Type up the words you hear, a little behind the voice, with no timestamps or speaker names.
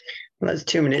Well, that's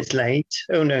 2 minutes late.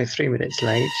 Oh no, 3 minutes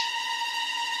late.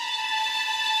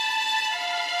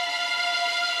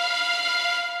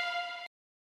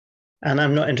 And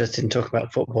I'm not interested in talking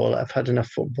about football. I've had enough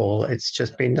football. It's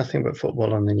just been nothing but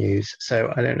football on the news.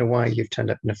 So I don't know why you've turned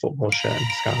up in a football shirt and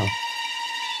scarf.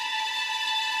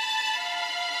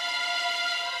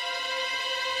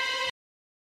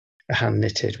 A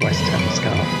hand-knitted West Ham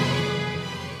scarf.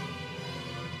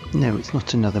 No, it's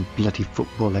not another bloody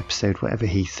football episode, whatever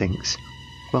he thinks.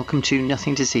 Welcome to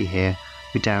Nothing to See Here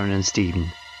with Darren and Stephen.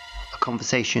 A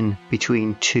conversation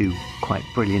between two quite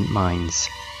brilliant minds.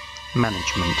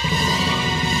 Management.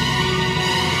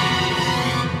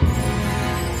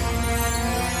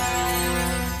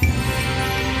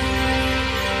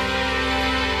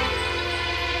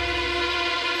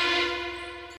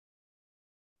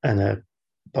 And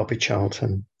Bobby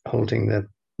Charlton holding the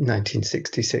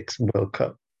 1966 World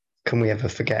Cup. Can we ever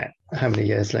forget how many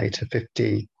years later?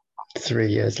 53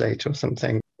 years later or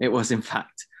something. It was, in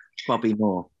fact, Bobby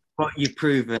Moore. What you've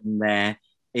proven there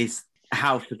is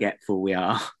how forgetful we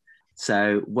are.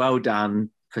 So well done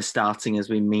for starting as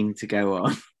we mean to go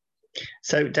on.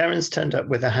 So Darren's turned up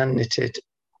with a hand-knitted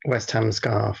West Ham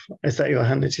scarf. Is that your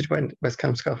hand-knitted West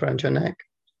Ham scarf around your neck?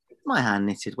 My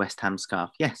hand-knitted West Ham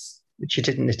scarf, yes. Which he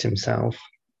didn't knit himself.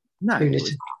 No,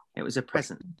 it was a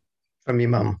present. From your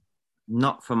mum?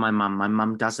 Not from my mum. My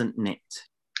mum doesn't knit.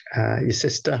 Your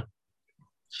sister?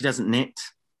 She doesn't knit.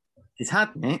 She's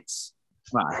had knits.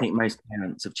 Well, I think most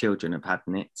parents of children have had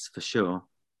knits, for sure.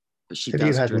 But have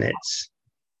you had knits?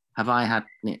 Have I had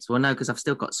knits? Well, no, because I've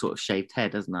still got sort of shaved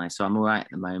head, hasn't I? So I'm all right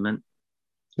at the moment.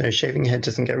 No, shaving your head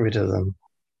doesn't get rid of them.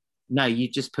 No, you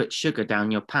just put sugar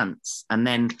down your pants and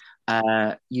then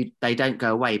they don't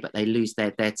go away, but they lose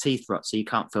their teeth rot, so you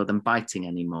can't feel them biting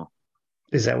anymore.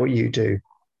 Is that what you do?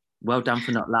 Well done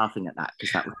for not laughing at that,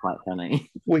 because that was quite funny.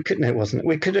 No, it wasn't.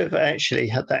 We could have actually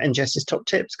had that in Jess's top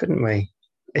tips, couldn't we?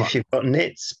 What? If you've got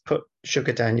knits, put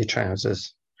sugar down your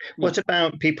trousers. Yeah. What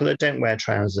about people that don't wear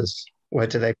trousers? Where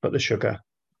do they put the sugar?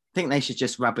 I think they should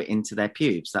just rub it into their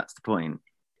pubes. That's the point.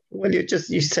 Well,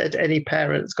 you said any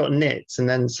parent's got knits, and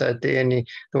then said the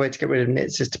way to get rid of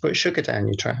knits is to put sugar down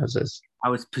your trousers. I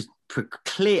was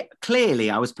clearly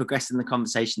I was progressing the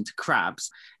conversation to crabs,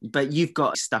 but you've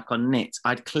got stuck on knits.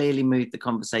 I'd clearly moved the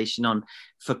conversation on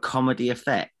for comedy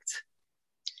effect.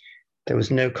 There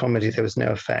was no comedy, there was no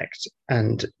effect,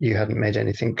 and you hadn't made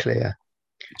anything clear.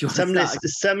 Some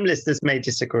listeners may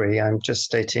disagree. I'm just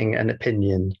stating an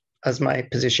opinion as my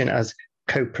position as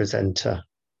co-presenter.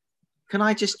 Can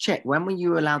I just check, when were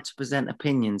you allowed to present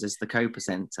opinions as the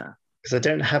co-presenter? Because I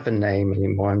don't have a name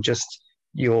anymore. I'm just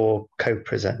your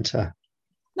co-presenter.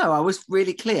 No, I was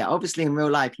really clear. Obviously, in real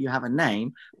life, you have a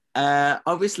name.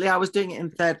 Obviously, I was doing it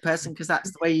in third person because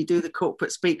that's the way you do the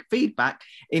corporate speak feedback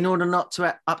in order not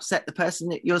to upset the person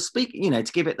that you're speaking,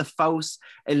 to give it the false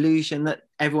illusion that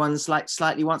everyone's like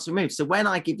slightly wants removed. So when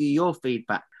I give you your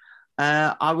feedback,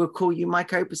 I will call you my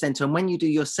co-presenter. And when you do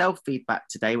your self-feedback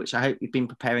today, which I hope you've been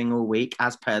preparing all week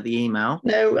as per the email.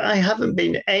 No, I haven't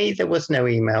been. A, there was no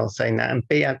email saying that. And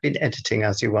B, I've been editing,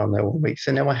 as you well know, all week.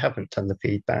 So no, I haven't done the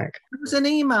feedback. There was an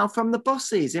email from the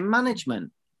bosses in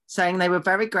management saying they were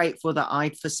very grateful that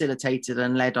I'd facilitated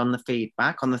and led on the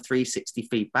feedback, on the 360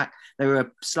 feedback. They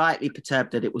were slightly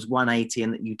perturbed that it was 180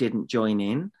 and that you didn't join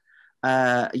in.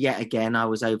 Yet again, I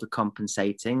was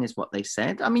overcompensating, is what they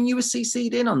said. I mean, you were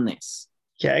CC'd in on this.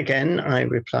 Yet again, I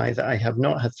reply that I have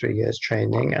not had 3 years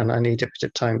training and I need a bit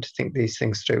of time to think these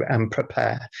things through and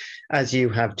prepare, as you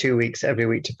have 2 weeks every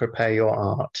week to prepare your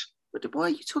art. But why are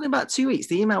you talking about 2 weeks?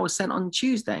 The email was sent on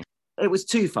Tuesday. It was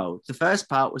twofold. The first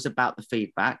part was about the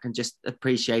feedback and just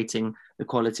appreciating the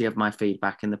quality of my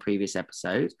feedback in the previous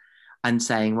episode and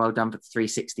saying, well done for the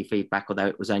 360 feedback, although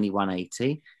it was only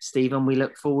 180. Stephen, we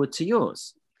look forward to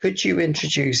yours. Could you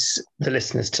introduce the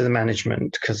listeners to the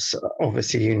management? Because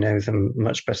obviously you know them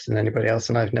much better than anybody else,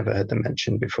 and I've never heard them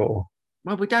mentioned before.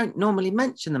 Well, we don't normally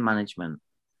mention the management.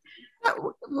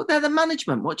 They're the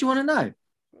management. What do you want to know?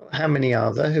 How many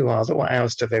are there? Who are there? What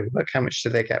hours do they work? How much do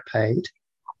they get paid?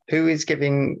 Who is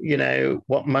giving,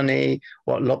 what money,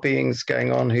 what lobbying's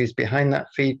going on, who's behind that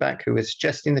feedback, who is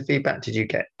suggesting the feedback? Did you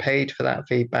get paid for that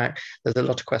feedback? There's a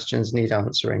lot of questions need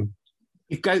answering.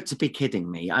 You've got to be kidding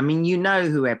me. I mean, you know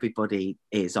who everybody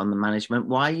is on the management.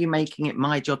 Why are you making it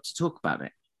my job to talk about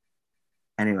it?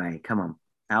 Anyway, come on.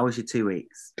 How was your 2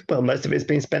 weeks? Well, most of it's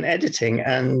been spent editing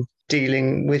and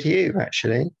dealing with you,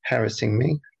 actually, harassing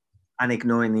me. And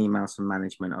ignoring the emails from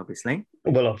management, obviously.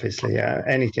 Well, obviously, yeah.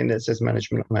 Anything that says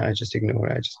management on it, I just ignore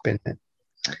it. I just bin it.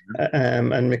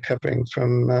 And recovering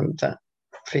from that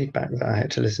feedback that I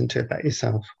had to listen to about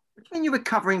yourself. What do you mean you're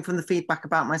recovering from the feedback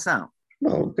about myself?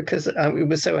 Well, because it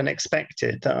was so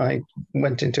unexpected that I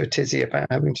went into a tizzy about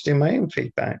having to do my own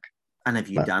feedback. And have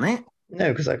you But- done it?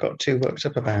 No, because I got too worked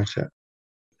up about it.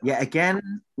 Yet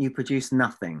again, you produce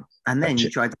nothing. And then you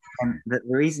tried to pretend that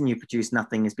the reason you produce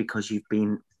nothing is because you've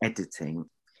been editing.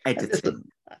 I've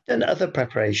done other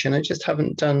preparation. I just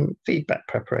haven't done feedback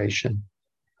preparation.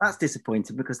 That's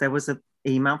disappointing because there was an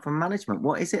email from management.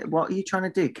 What is it? What are you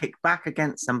trying to do? Kick back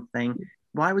against something?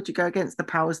 Why would you go against the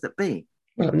powers that be?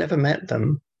 Well, I've never met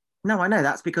them. No, I know.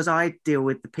 That's because I deal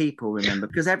with the people, remember?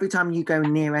 Because every time you go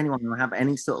near anyone or have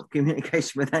any sort of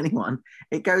communication with anyone,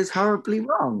 it goes horribly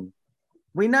wrong.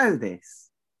 We know this.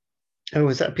 Oh,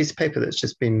 is that a piece of paper that's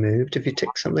just been moved? Have you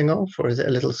ticked something off, or is it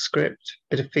a little script,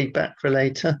 bit of feedback for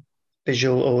later?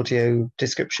 Visual audio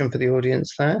description for the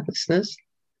audience there, listeners?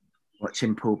 Watch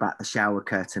him pull back the shower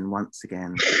curtain once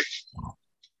again.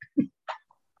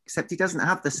 Except he doesn't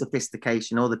have the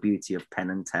sophistication or the beauty of Penn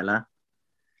and Teller.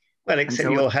 Well, except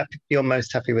so- you're happy. You're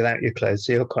most happy without your clothes,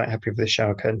 so you're quite happy with the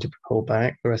shower curtain to be pulled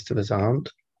back. The rest of us aren't.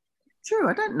 True,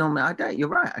 I don't. You're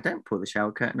right. I don't pull the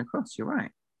shower curtain across. You're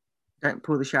right. Don't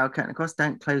pull the shower curtain across.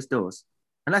 Don't close doors.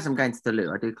 Unless I'm going to the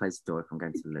loo. I do close the door if I'm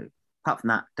going to the loo. Apart from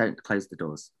that, don't close the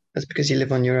doors. That's because you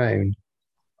live on your own.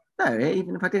 No,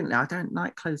 even if I didn't, I don't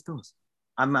like closed doors.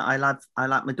 I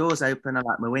like my doors open. I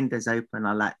like my windows open.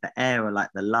 I like the air. I like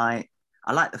the light.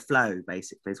 I like the flow,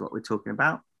 basically, is what we're talking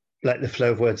about. Like the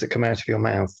flow of words that come out of your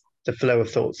mouth, the flow of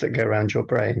thoughts that go around your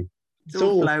brain. It's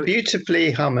all flow.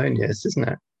 Beautifully harmonious, isn't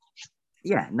it?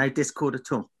 Yeah, no discord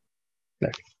at all. No.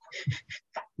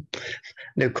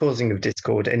 No causing of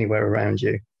discord anywhere around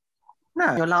you.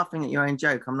 No, you're laughing at your own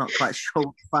joke. I'm not quite sure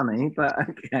what's funny, but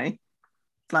okay.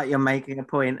 It's like you're making a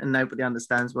point and nobody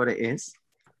understands what it is.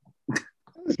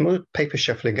 There's more paper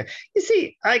shuffling. You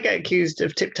see, I get accused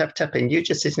of tip-tap-tapping. You're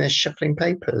just sitting there shuffling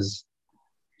papers.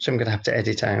 So I'm going to have to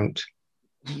edit out.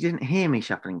 You didn't hear me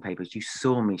shuffling papers. You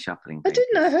saw me shuffling I papers.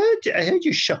 didn't. I heard you. I heard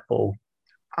you shuffle.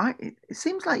 It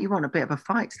seems like you want a bit of a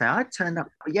fight today. I turned up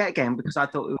yet again because I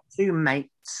thought we were two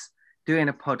mates doing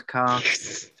a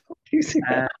podcast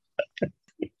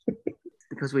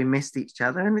because we missed each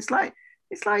other, and it's like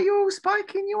you're all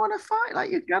spiking. You want to fight, like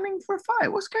you're gunning for a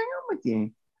fight. What's going on with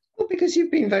you? Well, because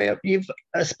you've been you've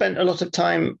spent a lot of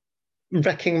time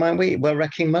wrecking my week. Well,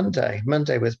 wrecking Monday.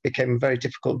 Monday became a very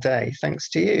difficult day thanks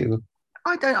to you.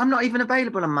 I'm not even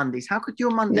available on Mondays. How could your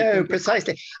Monday? No,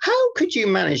 precisely. How could you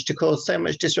manage to cause so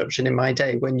much disruption in my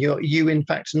day when you in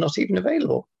fact are not even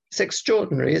available? It's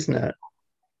extraordinary, isn't it?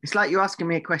 It's like you're asking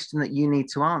me a question that you need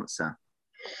to answer.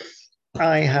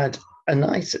 I had a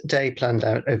nice day planned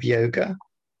out of yoga,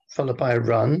 followed by a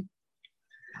run,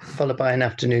 followed by an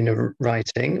afternoon of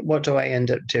writing. What do I end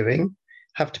up doing?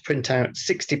 Have to print out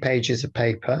 60 pages of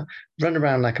paper, run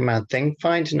around like a mad thing,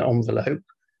 find an envelope,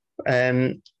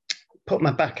 put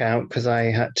my back out because I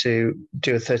had to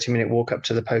do a 30-minute walk up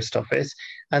to the post office,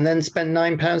 and then spend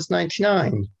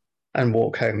 £9.99 and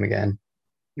walk home again.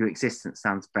 Your existence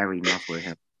sounds very Muswell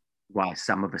Hill, while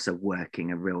some of us are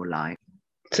working a real life.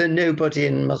 So nobody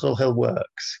in Muswell Hill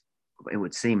works? It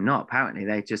would seem not. Apparently,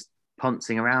 they're just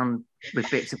poncing around with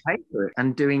bits of paper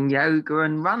and doing yoga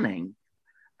and running.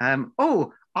 I'm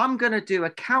going to do a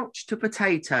couch to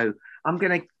potato. I'm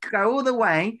going to go all the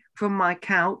way from my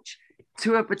couch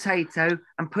to a potato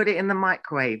and put it in the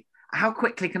microwave. How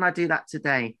quickly can I do that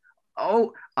today?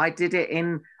 Oh, I did it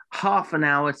in half an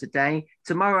hour today.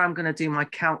 Tomorrow I'm going to do my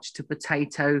couch to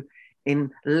potato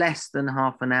in less than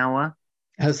half an hour.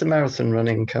 How's the marathon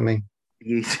running coming?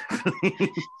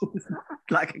 Beautifully.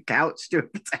 Like a couch to a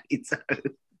potato.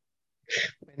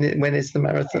 When is the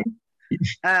marathon?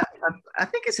 I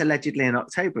think it's allegedly in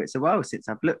October. It's a while since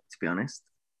I've looked, to be honest.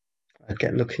 I'd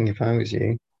get looking if I was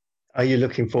you. Are you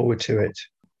looking forward to it?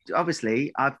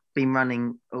 Obviously, I've been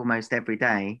running almost every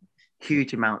day,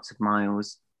 huge amounts of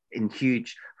miles in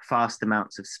huge, fast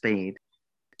amounts of speed.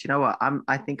 Do you know what?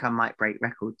 I think I might break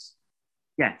records.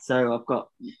 Yeah, so I've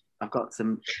got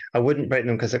some. I wouldn't break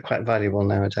them because they're quite valuable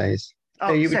nowadays.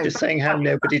 Oh, you were just saying how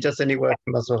nobody does any work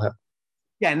in Muswell Hill.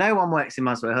 Yeah, no one works in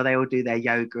Muswell Hill. They all do their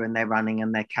yoga and their running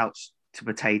and their couch to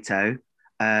potato.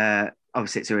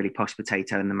 Obviously, it's a really posh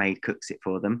potato and the maid cooks it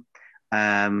for them.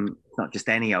 It's not just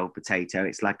any old potato.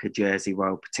 It's like a Jersey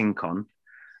Royal Patincon.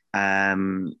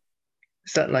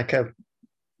 Is that like a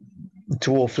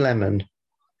dwarf lemon?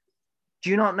 Do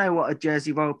you not know what a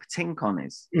Jersey Royal Patincon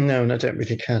is? No, and I don't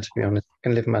really care, to be honest. I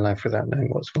can live my life without knowing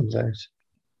what's one of those.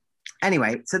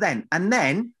 Anyway,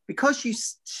 then, because you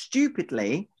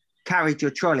stupidly carried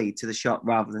your trolley to the shop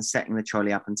rather than setting the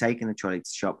trolley up and taking the trolley to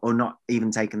the shop, or not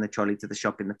even taking the trolley to the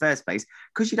shop in the first place,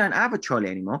 because you don't have a trolley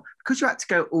anymore, because you had to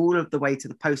go all of the way to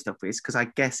the post office, because I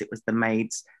guess it was the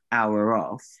maid's hour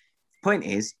off, Point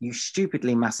is, you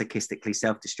stupidly, masochistically,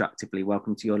 self-destructively,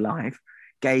 welcome to your life,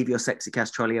 gave your sexy cash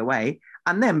trolley away.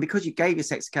 And then because you gave your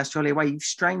sexy cash trolley away, you've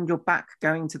strained your back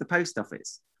going to the post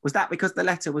office. Was that because the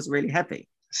letter was really heavy?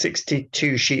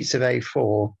 62 sheets of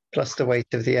A4 plus the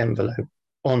weight of the envelope.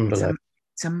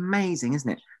 It's amazing,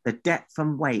 isn't it? The depth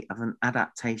and weight of an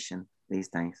adaptation these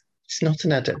days. It's not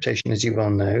an adaptation, as you well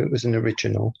know. It was an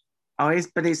original.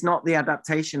 But it's not the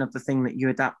adaptation of the thing that you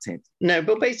adapted. No,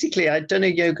 but basically I'd done a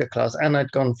yoga class and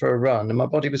I'd gone for a run and my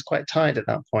body was quite tired at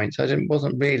that point. So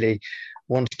wasn't really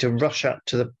wanting to rush up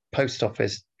to the post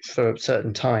office for a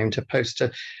certain time to post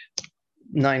a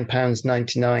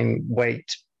 £9.99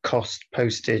 weight cost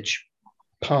postage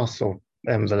parcel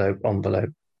envelope.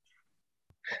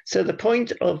 So the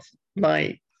point of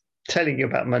my telling you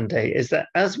about Monday is that,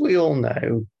 as we all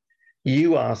know,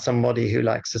 you are somebody who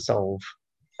likes to solve.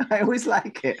 I always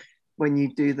like it when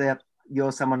you do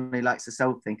you're someone who likes to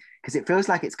solve thing, because it feels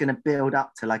like it's going to build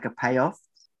up to like a payoff.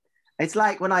 It's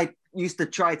like when I used to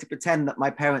try to pretend that my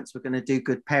parents were going to do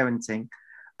good parenting.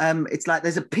 It's like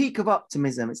there's a peak of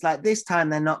optimism. It's like this time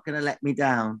they're not going to let me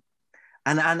down.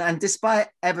 And despite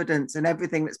evidence and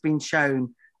everything that's been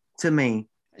shown to me.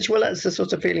 Well, that's the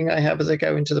sort of feeling I have as I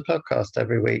go into the podcast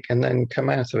every week and then come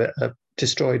out of it a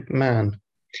destroyed man.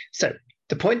 So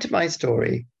the point of my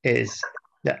story is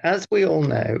that, as we all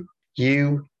know,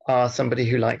 you are somebody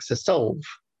who likes to solve.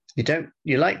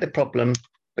 You like the problem,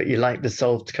 but you like the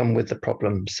solve to come with the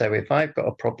problem. So if I've got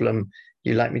a problem,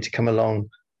 you like me to come along,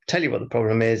 tell you what the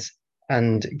problem is,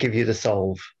 and give you the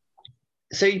solve.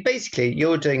 So basically,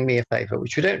 you're doing me a favor,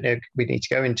 which we don't know we need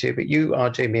to go into, but you are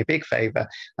doing me a big favor,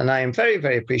 and I am very,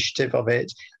 very appreciative of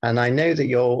it. And I know that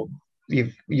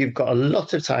you've got a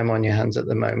lot of time on your hands at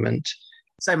the moment.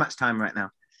 So much time right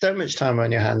now. So much time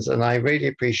on your hands, and I really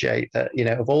appreciate that.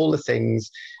 Of all the things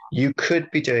you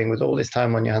could be doing with all this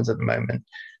time on your hands at the moment,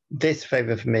 this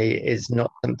favor for me is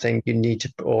not something you need to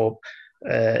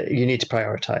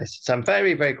prioritize. So I'm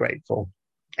very, very grateful.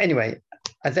 Anyway,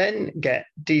 I then get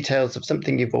details of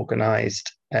something you've organized.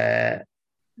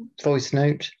 Voice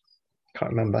note,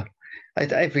 can't remember.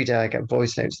 Every day I get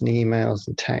voice notes and emails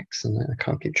and texts, and I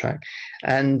can't keep track.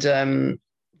 And then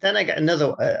I get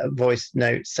another voice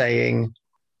note saying,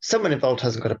 someone involved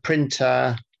hasn't got a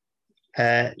printer,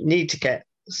 need to get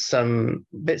some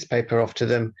bits of paper off to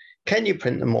them. Can you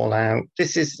print them all out?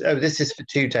 This is for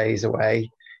 2 days away.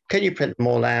 Can you print them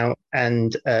all out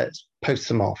and post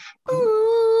them off?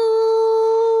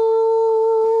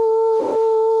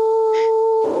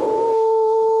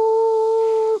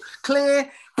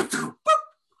 Clear.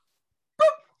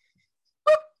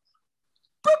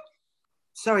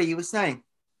 Sorry, you were saying?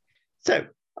 So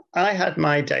I had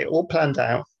my day all planned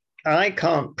out. I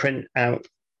can't print out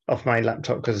off my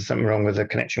laptop because there's something wrong with the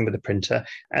connection with the printer.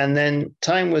 And then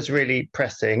time was really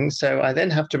pressing. So I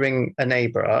then have to ring a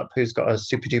neighbour up who's got a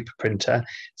super duper printer,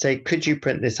 say, could you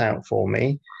print this out for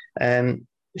me?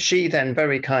 She then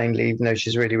very kindly, even though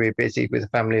she's really, really busy with a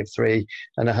family of 3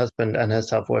 and a husband and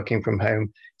herself working from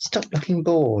home, stop looking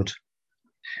bored.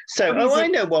 So, I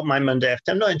know what my Monday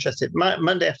afternoon, I'm not interested. My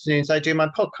Monday afternoons, I do my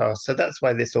podcast. So that's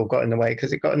why this all got in the way,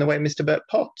 because it got in the way of Mr. Burt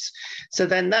Potts. So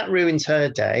then that ruins her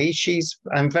day.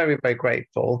 I'm very, very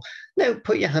grateful. No,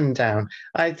 put your hand down.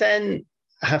 I then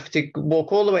have to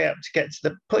walk all the way up to get to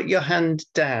the put your hand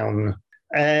down.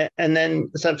 And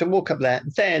then, so I have to walk up there.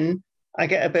 Then I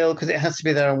get a bill because it has to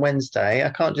be there on Wednesday. I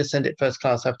can't just send it first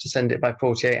class. I have to send it by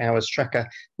 48 hours tracker,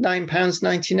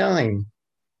 £9.99.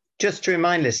 Just to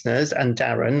remind listeners and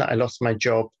Darren that I lost my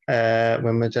job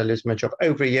when did I lose my job?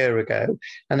 Over a year ago,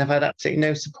 and I've had absolutely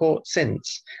no support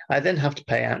since. I then have to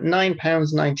pay out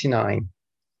 £9.99.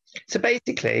 So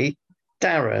basically,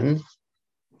 Darren,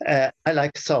 I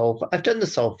like to solve. I've done the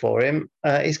solve for him.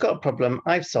 He's got a problem.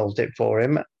 I've solved it for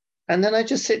him. And then I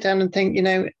just sit down and think,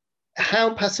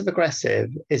 how passive aggressive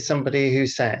is somebody who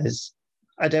says,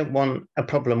 I don't want a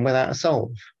problem without a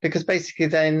solve? Because basically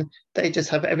then they just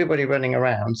have everybody running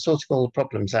around, sorting all the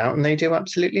problems out, and they do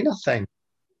absolutely nothing.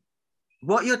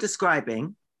 What you're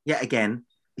describing, yet again,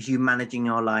 is you managing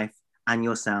your life and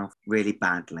yourself really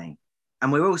badly.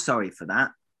 And we're all sorry for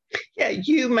that. Yeah,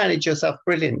 you manage yourself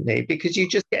brilliantly because you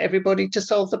just get everybody to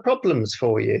solve the problems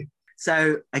for you.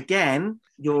 So again,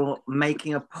 you're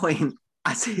making a point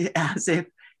as if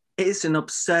it's an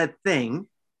absurd thing,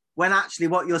 when actually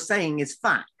what you're saying is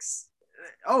facts.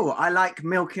 Oh, I like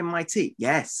milk in my tea.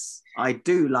 Yes, I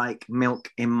do like milk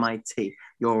in my tea.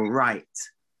 You're right.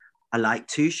 I like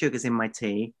 2 sugars in my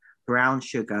tea, brown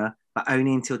sugar, but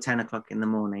only until 10 o'clock in the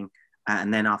morning.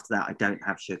 And then after that, I don't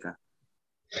have sugar.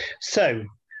 So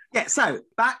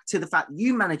back to the fact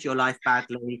you manage your life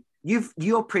badly.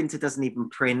 Your printer doesn't even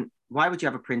print. Why would you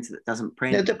have a printer that doesn't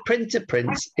print? No, the printer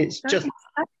prints. It's just...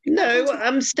 No,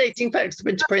 I'm stating facts. The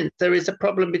printer prints. There is a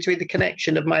problem between the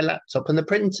connection of my laptop and the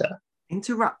printer.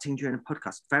 Interrupting during a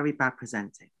podcast, very bad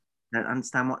presenting. I don't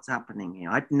understand what's happening here.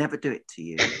 I'd never do it to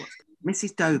you.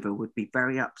 Mrs. Dover would be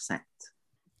very upset.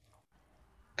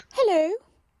 Hello.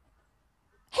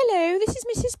 Hello, this is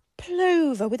Mrs.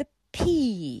 Plover with a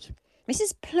P.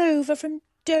 Mrs. Plover from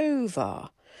Dover.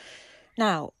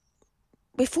 Now,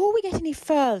 before we get any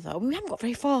further, we haven't got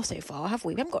very far so far, have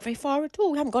we? We haven't got very far at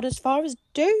all. We haven't got as far as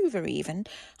Dover even.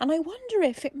 And I wonder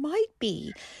if it might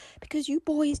be because you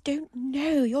boys don't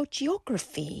know your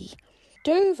geography.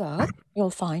 Dover, you'll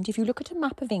find, if you look at a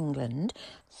map of England,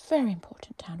 very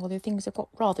important town, although things have got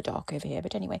rather dark over here,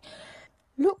 but anyway,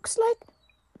 looks like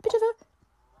a bit of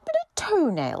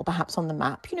toenail perhaps on the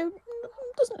map. You know,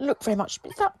 doesn't look very much,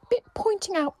 but it's that bit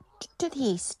pointing out to the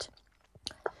east.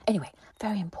 Anyway,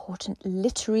 very important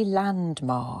literary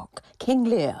landmark, King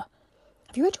Lear.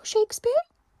 Have you read your Shakespeare?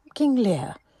 King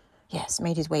Lear. Yes,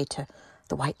 made his way to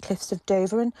the White Cliffs of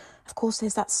Dover, and of course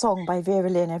there's that song by Vera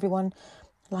Lynn everyone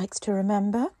likes to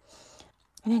remember.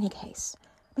 In any case,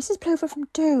 Mrs. Plover from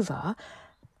Dover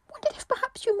wondered if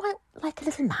perhaps you might like a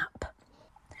little map.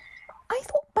 I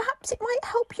thought perhaps it might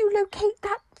help you locate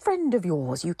that friend of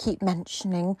yours you keep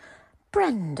mentioning,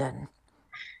 Brendan.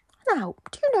 Now,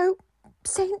 do you know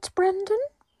Saint Brendan?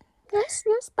 Yes,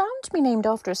 bound to be named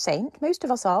after a saint. Most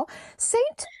of us are.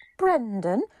 Saint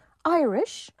Brendan,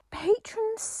 Irish,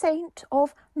 patron saint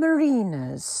of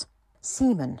mariners,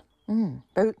 seamen,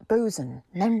 bosun,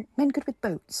 men good with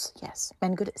boats. Yes,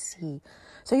 men good at sea.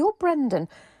 So you're Brendan.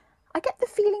 I get the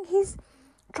feeling he's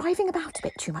driving about a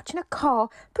bit too much in a car.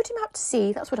 Put him out to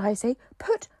sea, that's what I say.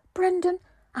 Put Brendan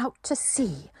out to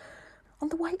sea on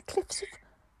the White Cliffs of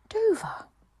Dover.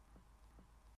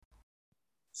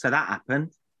 So that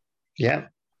happened. Yeah.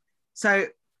 So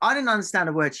I didn't understand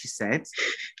a word she said.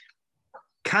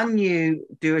 Can you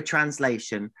do a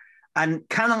translation? And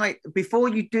can I, before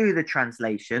you do the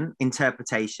translation,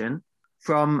 interpretation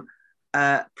from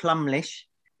Plumlish,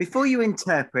 before you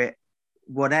interpret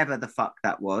whatever the fuck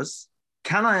that was,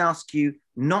 can I ask you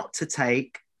not to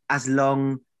take as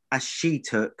long as she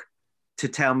took to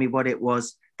tell me what it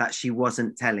was that she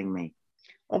wasn't telling me?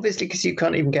 Obviously, because you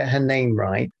can't even get her name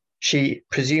right. She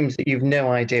presumes that you've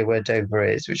no idea where Dover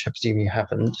is, which I presume you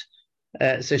haven't.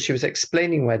 So she was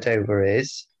explaining where Dover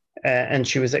is, and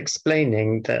she was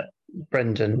explaining that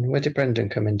Brendan, where did Brendan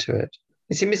come into it?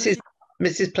 You see, Mrs.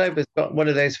 Plover's got one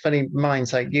of those funny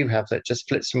minds like you have that just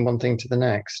flips from one thing to the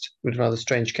next with rather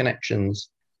strange connections.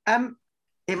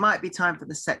 It might be time for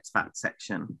the sex fact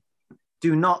section.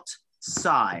 Do not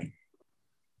sigh.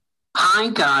 Hi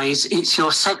guys, it's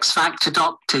your sex factor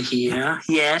doctor here.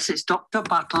 Yes, it's Dr.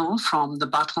 Buttle from the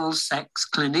Buttle Sex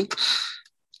Clinic.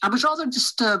 I was rather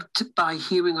disturbed by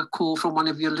hearing a call from one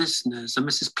of your listeners, a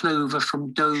Mrs. Plover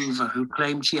from Dover, who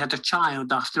claimed she had a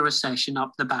child after a session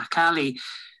up the back alley.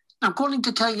 I'm calling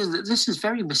to tell you that this is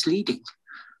very misleading.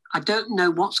 I don't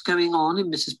know what's going on in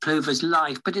Mrs. Plover's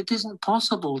life, but it isn't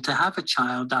possible to have a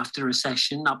child after a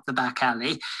session up the back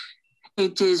alley.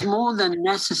 It is more than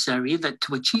necessary that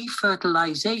to achieve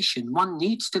fertilization, one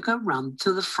needs to go round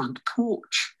to the front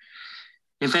porch.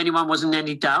 If anyone was in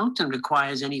any doubt and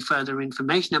requires any further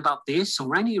information about this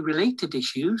or any related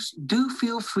issues, do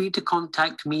feel free to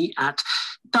contact me at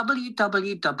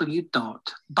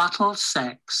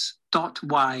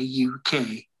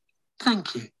www.buttlesex.yuk.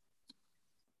 Thank you.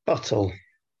 Bottle.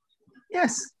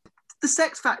 Yes. The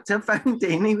sex factor phoned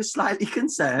in. He was slightly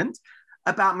concerned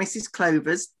about Mrs.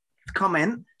 Clover's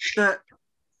comment that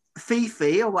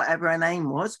Fifi, or whatever her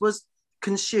name was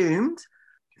consumed.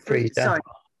 Frida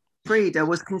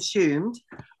was consumed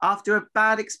after a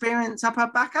bad experience up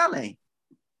her back alley.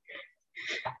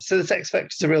 So the sex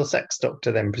factor is a real sex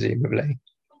doctor then, presumably?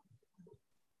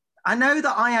 I know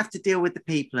that I have to deal with the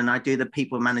people, and I do the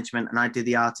people management, and I do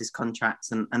the artist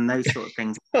contracts and those sort of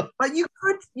things. But you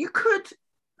could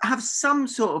have some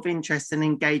sort of interest and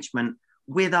engagement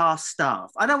with our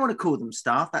staff. I don't want to call them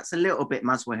staff. That's a little bit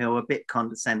Muswell Hill, a bit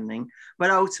condescending.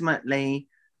 But ultimately,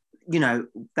 you know,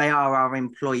 they are our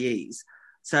employees.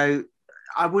 So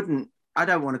I don't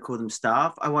want to call them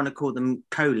staff. I want to call them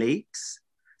colleagues.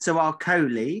 So our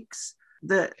colleagues.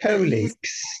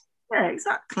 Colleagues? Yeah,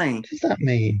 exactly. What does that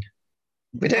mean?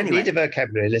 We don't need a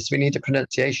vocabulary list. We need a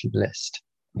pronunciation list.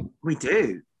 We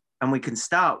do. And we can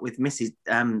start with Mrs.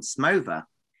 Smover.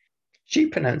 She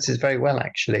pronounces very well,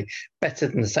 actually, better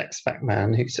than the sex fact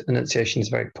man, whose enunciation is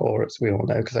very poor, as we all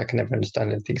know, because I can never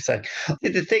understand anything he's saying.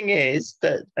 The thing is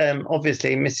that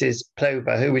obviously Mrs.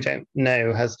 Plover, who we don't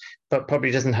know but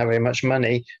probably doesn't have very much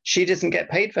money, she doesn't get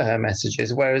paid for her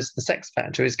messages, whereas the Sex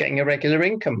Factor is getting a regular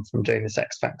income from doing the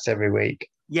Sex Facts every week.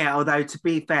 Yeah, although to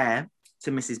be fair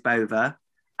to Mrs. Bover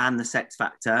and the Sex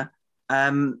Factor,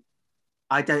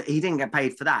 he didn't get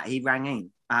paid for that. He rang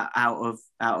in out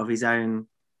of his own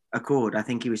accord. I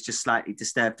think he was just slightly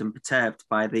disturbed and perturbed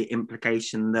by the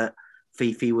implication that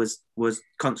Fifi was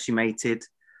consummated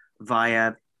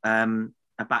via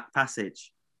a back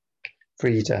passage.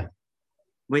 Frida.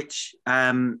 Which,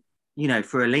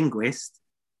 for a linguist,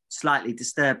 slightly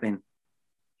disturbing.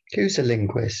 Who's a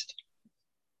linguist?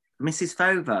 Mrs.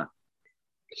 Fover.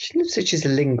 She knows that she's a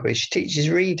linguist. She teaches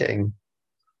reading.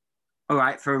 All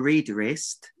right, for a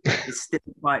readerist, it's still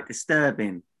quite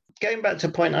disturbing. Going back to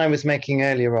a point I was making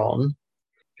earlier on,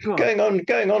 going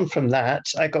on from that,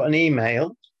 I got an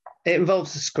email. It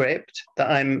involves a script that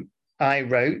I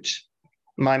wrote,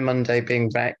 my Monday being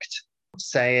wrecked,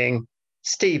 saying,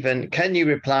 Stephen, can you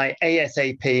reply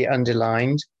ASAP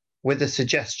underlined with a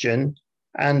suggestion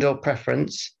and or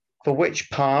preference for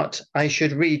which part I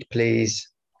should read, please?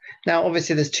 Now,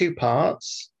 obviously, there's two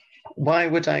parts. Why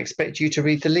would I expect you to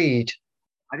read the lead?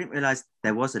 I didn't realise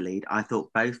there was a lead. I thought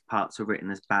both parts were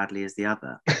written as badly as the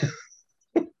other.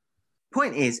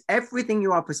 Point is, everything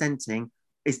you are presenting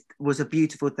was a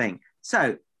beautiful thing.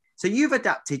 So you've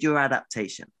adapted your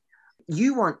adaptation.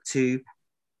 You want to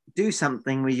do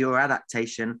something with your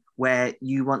adaptation where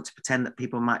you want to pretend that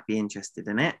people might be interested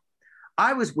in it.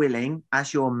 I was willing,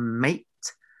 as your mate,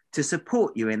 to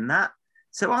support you in that.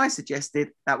 So I suggested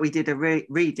that we did a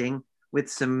reading with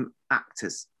some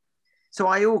actors. So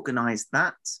I organised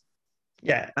that.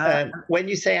 Yeah. When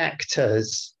you say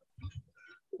actors,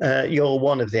 you're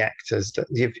one of the actors.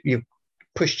 You've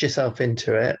pushed yourself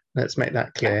into it. Let's make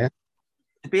that clear.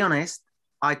 To be honest,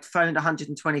 I'd phoned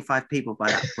 125 people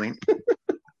by that point.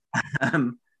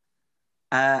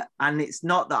 And it's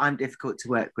not that I'm difficult to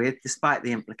work with, despite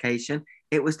the implication.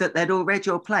 It was that they'd all read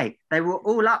your play. They were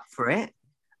all up for it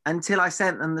until I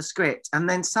sent them the script. And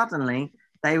then suddenly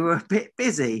they were a bit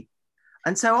busy.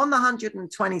 And so on the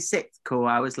 126th call,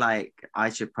 I was like,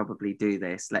 I should probably do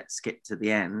this. Let's skip to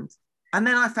the end. And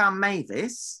then I found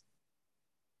Mavis,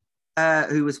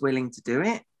 who was willing to do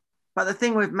it. But the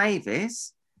thing with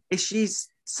Mavis is she's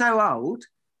so old,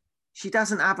 she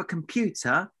doesn't have a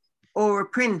computer or a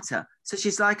printer. So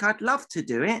she's like, I'd love to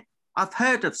do it. I've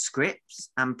heard of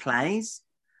scripts and plays.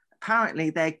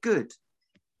 Apparently they're good.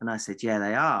 And I said, yeah,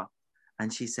 they are.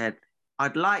 And she said,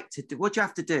 I'd like to do, what do you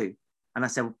have to do? And I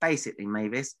said, well, basically,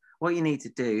 Mavis, what you need to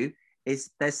do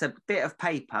is there's a bit of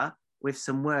paper with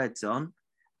some words on,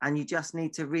 and you just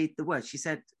need to read the words. She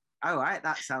said, all right,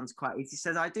 that sounds quite easy. She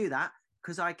said, I do that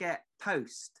because I get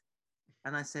post.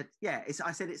 And I said, yeah,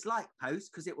 it's like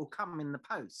post because it will come in the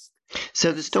post.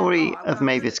 So the story of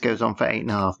Mavis goes on for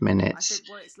 8.5 minutes.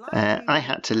 I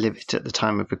had to live it at the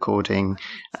time of recording,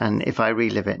 and if I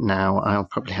relive it now, I'll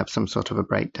probably have some sort of a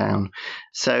breakdown.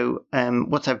 So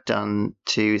what I've done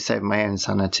to save my own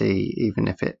sanity, even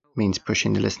if it means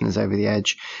pushing the listeners over the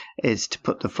edge, is to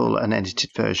put the full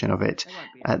unedited version of it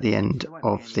at the end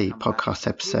of the podcast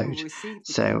episode.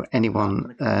 So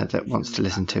anyone that wants to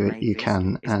listen to it, you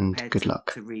can, and good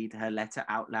luck. To read her letter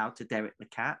out loud to Derek the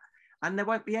cat. And there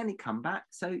won't be any comeback.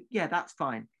 So, yeah, that's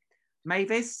fine.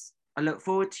 Mavis, I look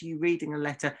forward to you reading a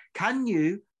letter. Can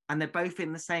you, and they're both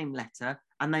in the same letter,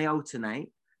 and they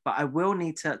alternate, but I will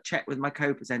need to check with my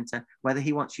co-presenter whether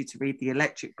he wants you to read the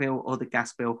electric bill or the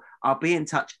gas bill. I'll be in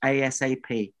touch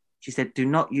ASAP. She said, do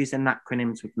not use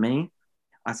acronyms with me.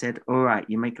 I said, all right,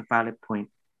 you make a valid point.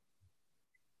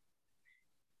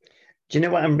 Do you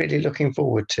know what I'm really looking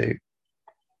forward to?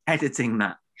 Editing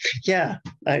that. Yeah,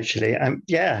 actually,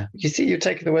 yeah. You see, you're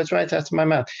taking the words right out of my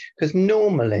mouth. Because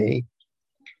normally,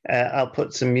 I'll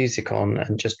put some music on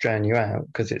and just drown you out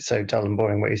because it's so dull and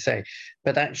boring what you say.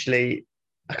 But actually,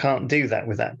 I can't do that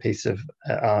with that piece of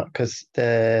art because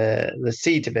the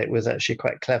seed of it was actually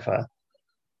quite clever.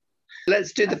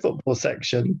 Let's do the football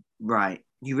section. Right.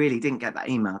 You really didn't get that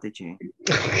email, did you?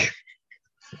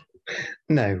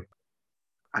 No.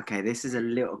 Okay, this is a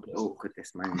little bit awkward,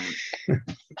 this moment.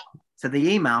 So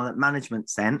the email that management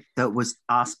sent that was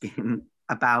asking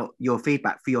about your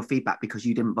feedback because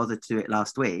you didn't bother to do it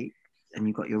last week and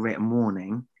you got your written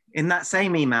warning. In that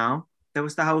same email, there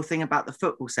was the whole thing about the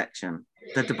football section,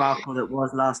 the debacle that was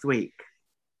last week.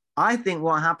 I think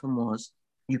what happened was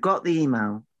you got the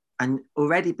email and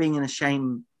already being in a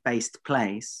shame-based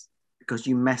place because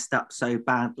you messed up so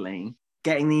badly,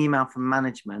 getting the email from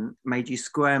management made you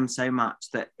squirm so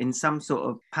much that in some sort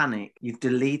of panic, you've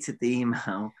deleted the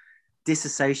email,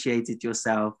 disassociated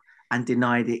yourself, and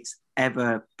denied its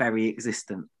ever very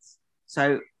existence.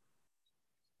 So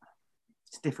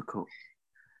it's difficult.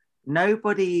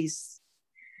 Nobody's...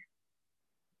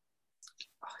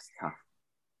 Oh, it's tough.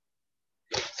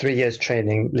 3 years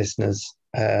training, listeners,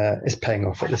 is paying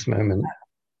off at this moment.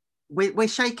 We're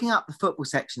shaking up the football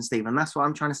section, Stephen. That's what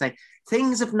I'm trying to say.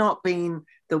 Things have not been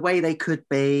the way they could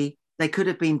be. They could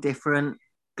have been different.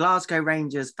 Glasgow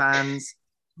Rangers fans,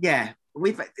 yeah,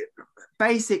 we've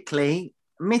basically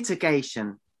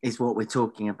mitigation is what we're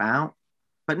talking about.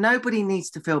 But nobody needs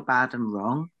to feel bad and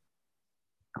wrong,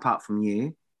 apart from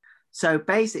you. So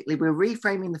basically, we're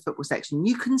reframing the football section.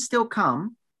 You can still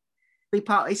come, be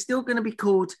part. It's still going to be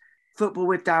called Football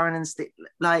with Darren and Steve.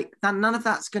 Like that, none of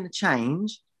that's going to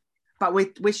change. But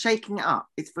we're shaking it up.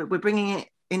 We're bringing it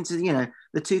into,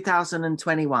 the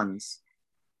 2021s.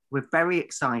 We're very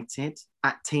excited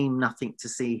at Team Nothing to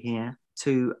See Here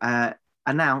to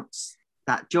announce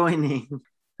that joining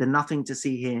the Nothing to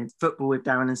See Here Football with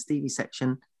Darren and Stevie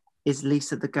section is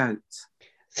Lisa the Goat.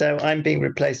 So I'm being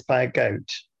replaced by a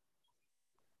goat.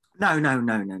 No.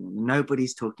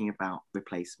 Nobody's talking about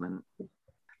replacement.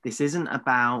 This isn't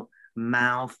about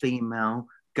male, female,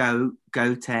 goat,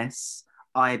 goatess,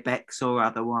 ibex or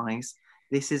otherwise.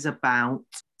 This is about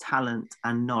talent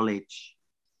and knowledge.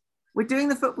 We're doing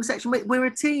the football section. We're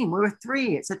a team. We're a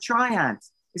three. It's a triad.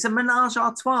 It's a menage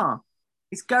a trois.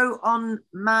 It's go on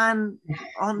man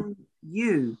on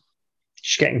you.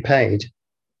 She's getting paid.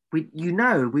 We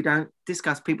don't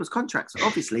discuss people's contracts.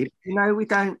 Obviously, we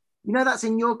don't. That's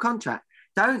in your contract.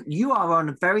 You are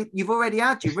on you've already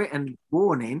had your written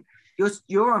warning.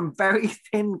 You're on very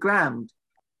thin ground.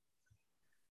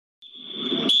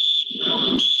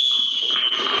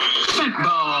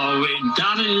 Football with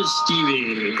Darren and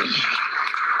Stevie.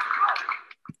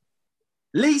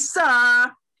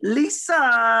 Lisa.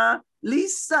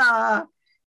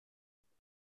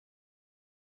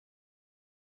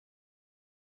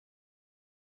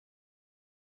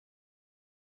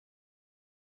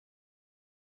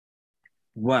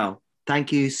 Well,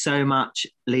 thank you so much,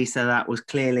 Lisa. That was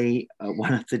clearly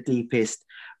one of the deepest,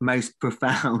 most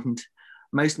profound,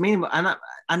 most meaningful, and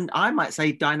I might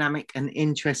say dynamic and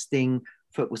interesting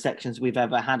football sections we've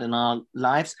ever had in our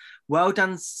lives. Well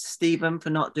done, Stephen, for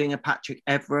not doing a Patrick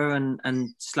Evra and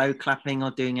slow clapping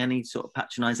or doing any sort of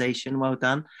patronisation. Well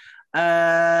done.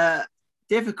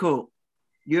 Difficult.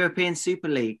 European Super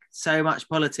League. So much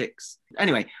politics.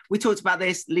 Anyway, we talked about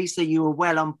this. Lisa, you were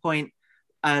well on point.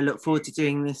 Look forward to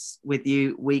doing this with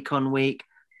you week on week.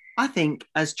 I think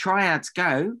as triads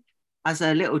go, as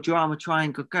a little drama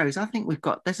triangle goes, I think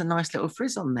there's a nice little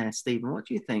frizz on there, Stephen. What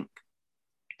do you think?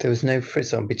 There was no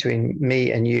frizz on between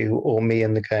me and you or me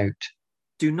and the goat.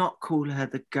 Do not call her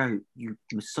the goat, you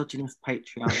misogynist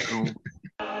patriarchal.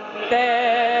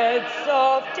 Beds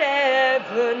of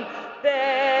Devon,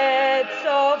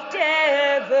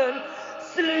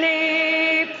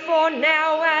 sleep for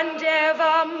now and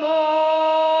evermore.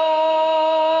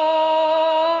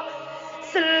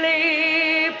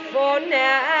 Sleep for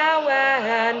now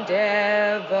and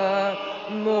evermore.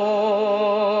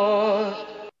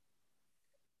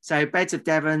 So Beds of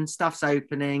Devon, stuff's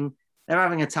opening. They're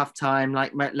having a tough time,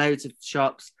 like loads of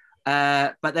shops.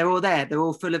 But they're all there. They're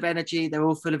all full of energy. They're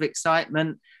all full of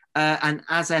excitement. And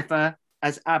as ever,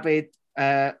 as avid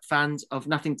fans of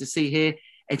Nothing to See Here,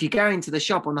 if you go into the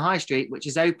shop on the high street, which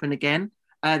is open again,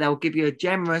 they'll give you a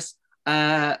generous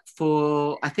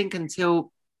for, I think,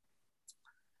 until,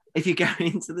 if you go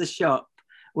into the shop,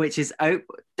 which is open.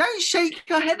 Don't shake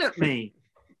your head at me.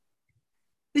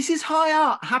 This is high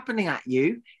art happening at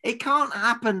you. It can't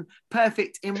happen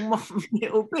perfect in one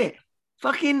little bit.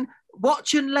 Fucking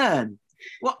watch and learn.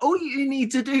 All you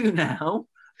need to do now,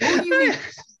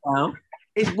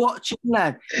 is watch and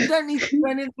learn. You don't need to do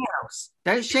anything else.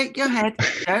 Don't shake your head.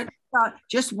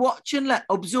 Just watch and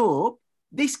absorb.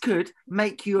 This could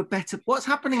make you a better. What's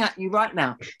happening at you right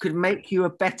now could make you a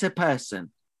better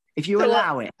person if you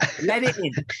allow it. Let it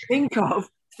in.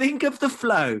 Think of the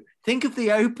flow. Think of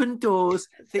the open doors.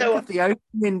 Think of the open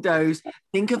windows.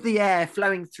 Think of the air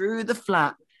flowing through the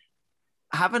flat.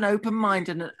 Have an open mind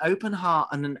and an open heart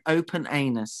and an open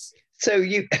anus. So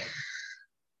you...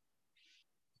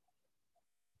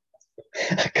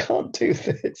 I can't do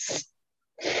this.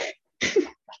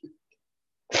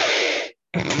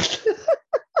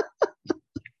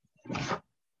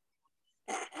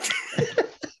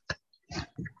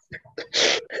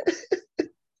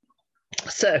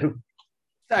 So,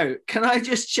 can I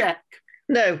just check?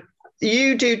 No,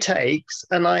 you do takes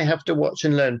and I have to watch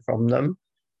and learn from them.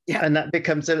 and that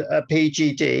becomes a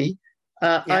PGD.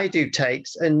 I do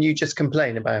takes and you just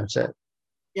complain about it.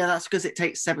 Yeah, that's because it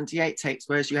takes 78 takes,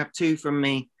 whereas you have 2 from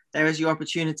me. There is your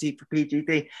opportunity for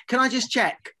PGD. Can I just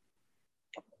check?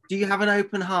 Do you have an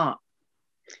open heart?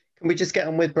 Can we just get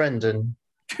on with Brendan?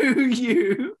 Do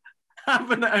you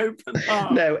have an open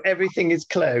heart? No, everything is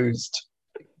closed,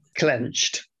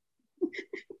 clenched.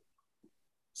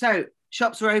 So,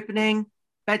 shops are opening,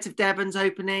 Beds of Devon's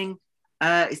opening.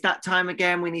 It's that time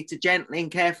again. We need to gently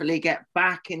and carefully get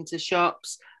back into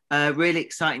shops. Really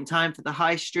exciting time for the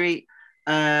high street.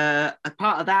 A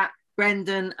part of that,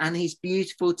 Brendan and his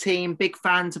beautiful team, big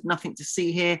fans of Nothing to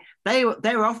See Here.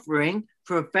 They're offering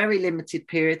for a very limited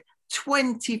period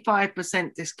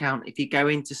 25% discount if you go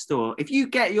into store. If you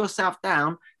get yourself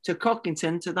down to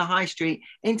Cockington, to the high street,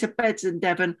 into Beds and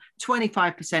Devon,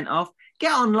 25% off.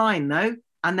 Get online though,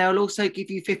 and they'll also give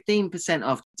you 15%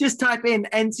 off. Just type in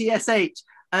NTSH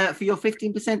for your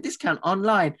 15% discount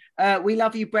online. We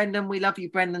love you, Brendan. We love you,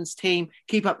 Brendan's team.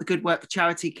 Keep up the good work for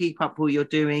charity. Keep up all you're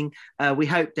doing. We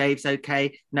hope Dave's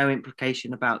okay. No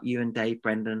implication about you and Dave,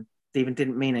 Brendan. Stephen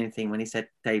didn't mean anything when he said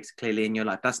Dave's clearly in your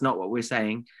life. That's not what we're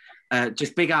saying.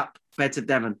 Just big up Beds of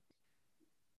Devon.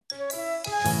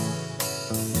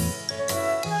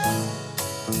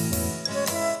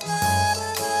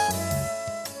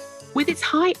 With its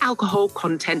high alcohol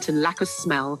content and lack of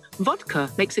smell, vodka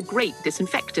makes a great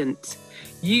disinfectant.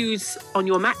 Use on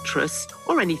your mattress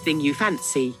or anything you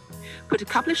fancy. Put a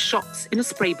couple of shots in a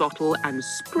spray bottle and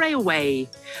spray away.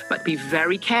 But be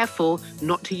very careful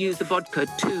not to use the vodka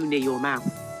too near your mouth.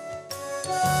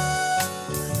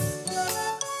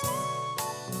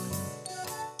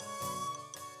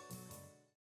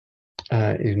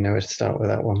 You know where to start with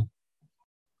that one.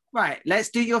 Right, let's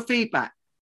do your feedback.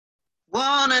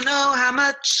 Wanna know how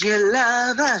much you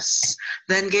love us?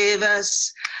 Then give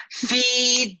us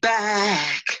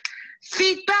feedback.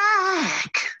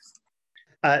 Feedback.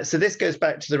 So this goes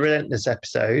back to the Relentless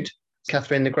episode.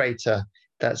 Catherine the Greater.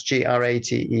 That's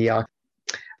Grater.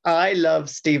 I love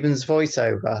Stephen's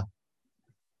voiceover.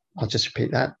 I'll just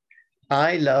repeat that.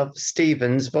 I love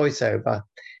Stephen's voiceover.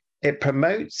 It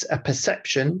promotes a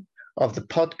perception of the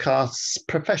podcast's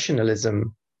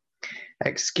professionalism.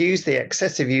 Excuse the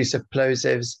excessive use of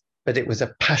plosives, but it was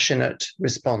a passionate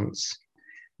response.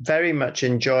 Very much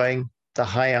enjoying the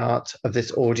high art of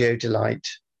this audio delight.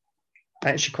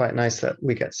 Actually quite nice that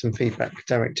we get some feedback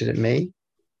directed at me.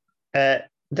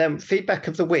 Then feedback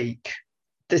of the week.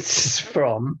 This is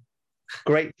from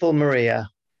Grateful Maria.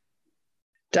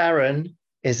 Darren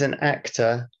is an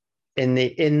actor in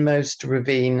the inmost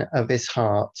ravine of his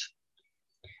heart.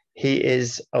 He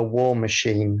is a war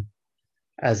machine,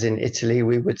 as in Italy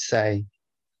we would say.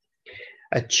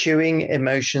 A chewing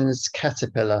emotions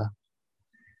caterpillar,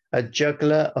 a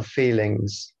juggler of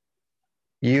feelings.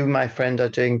 You, my friend, are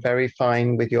doing very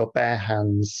fine with your bare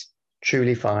hands.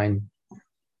 Truly fine.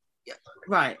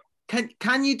 Right.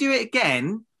 Can you do it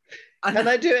again? Can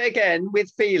I do it again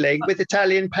with feeling, with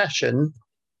Italian passion?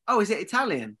 Oh, is it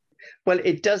Italian? Well,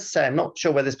 it does say, I'm not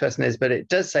sure where this person is, but it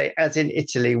does say, as in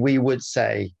Italy, we would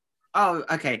say. Oh,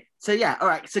 okay. So, yeah, all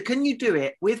right. So can you do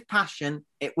it with passion,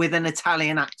 with an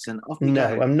Italian accent?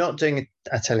 No, I'm not doing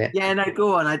Italian. Yeah, no,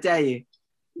 go on. I dare you.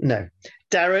 No.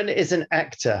 Darren is an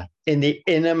actor in the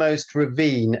innermost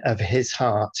ravine of his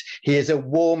heart. He is a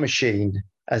war machine,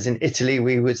 as in Italy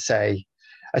we would say.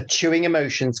 A chewing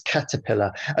emotions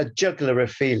caterpillar, a juggler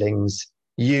of feelings.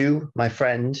 You, my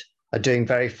friend, are doing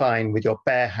very fine with your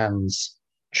bare hands.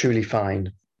 Truly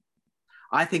fine.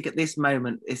 I think at this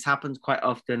moment, this happens quite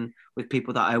often with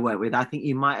people that I work with. I think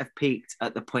you might have peaked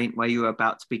at the point where you were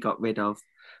about to be got rid of.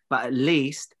 But at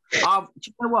least, do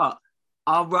you know what?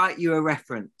 I'll write you a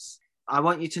reference. I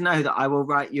want you to know that I will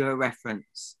write you a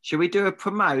reference. Should we do a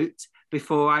promote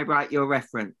before I write your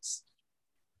reference?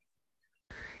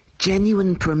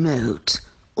 Genuine promote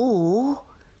or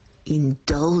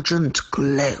indulgent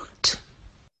gloat.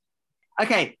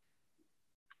 Okay.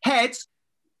 Heads,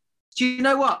 do you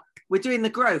know what? We're doing the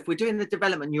growth. We're doing the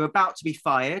development. You're about to be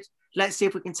fired. Let's see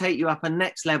if we can take you up a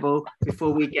next level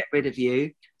before we get rid of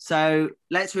you. So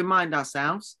let's remind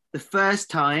ourselves, the first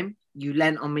time you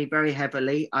lent on me very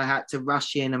heavily, I had to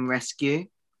rush in and rescue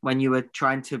when you were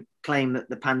trying to claim that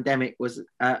the pandemic was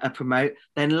a promote.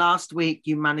 Then last week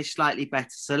you managed slightly better.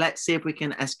 So let's see if we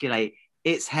can escalate.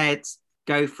 It's heads.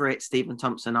 Go for it, Stephen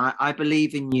Thompson. I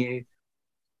believe in you.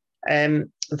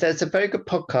 There's a very good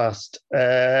podcast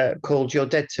called You're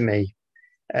Dead to Me.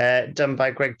 done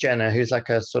by Greg Jenner, who's like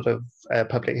a sort of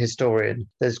public historian.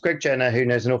 There's Greg Jenner, who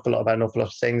knows an awful lot about an awful lot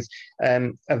of things,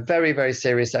 a very, very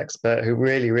serious expert who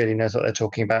really, really knows what they're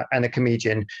talking about, and a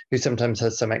comedian who sometimes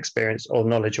has some experience or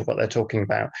knowledge of what they're talking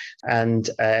about. And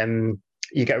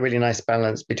you get a really nice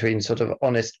balance between sort of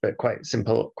honest but quite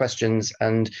simple questions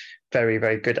and very,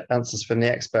 very good answers from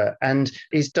the expert. And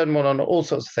he's done one on all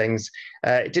sorts of things.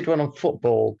 He did one on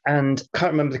football, and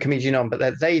can't remember the comedian on,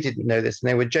 but they didn't know this, and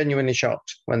they were genuinely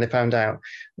shocked when they found out.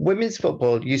 Women's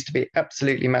football used to be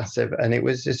absolutely massive, and it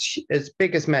was as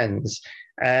big as men's.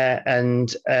 And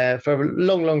for a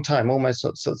long, long time, almost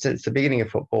sort of since the beginning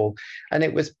of football. And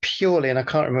it was purely, and I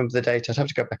can't remember the date, I'd have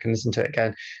to go back and listen to it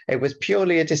again. It was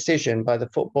purely a decision by the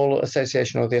Football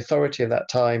Association or the authority of that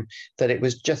time that it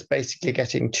was just basically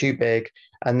getting too big.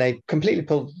 And they completely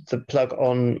pulled the plug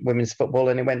on women's football,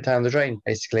 and it went down the drain,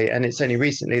 basically. And it's only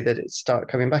recently that it started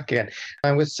coming back again.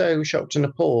 I was so shocked and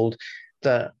appalled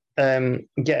that,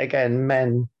 yet again,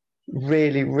 men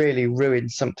really, really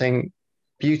ruined something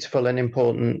beautiful and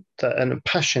important and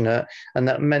passionate, and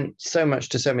that meant so much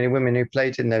to so many women who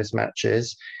played in those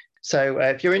matches. So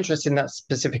if you're interested in that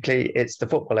specifically, it's the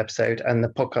football episode, and the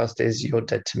podcast is You're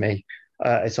Dead to Me.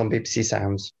 It's on BBC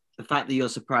Sounds. The fact that you're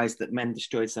surprised that men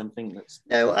destroyed something that's...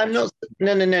 No, I'm not.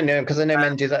 No, because I know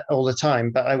men do that all the time,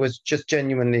 but I was just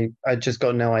genuinely, I just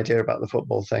got no idea about the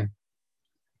football thing.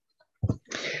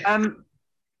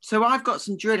 So I've got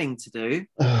some drilling to do.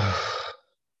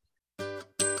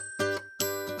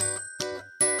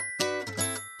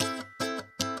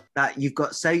 That you've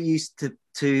got so used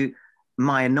to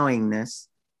my annoyingness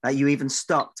that you even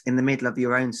stopped in the middle of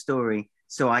your own story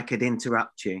so I could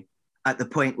interrupt you at the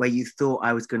point where you thought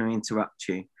I was going to interrupt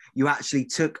you. You actually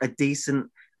took a decent,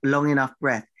 long enough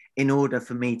breath in order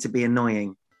for me to be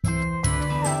annoying. I'm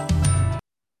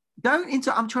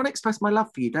trying to express my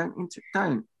love for you. Don't.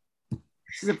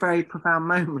 This is a very profound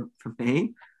moment for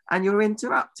me, and you're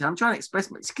interrupting. I'm trying to express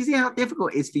because you see how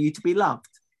difficult it is for you to be loved.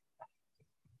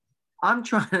 I'm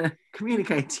trying to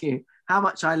communicate to you how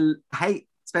much I hate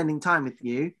spending time with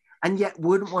you, and yet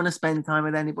wouldn't want to spend time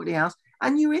with anybody else.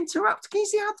 And you interrupt. Can you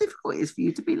see how difficult it is for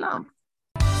you to be loved?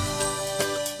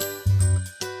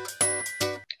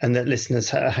 And that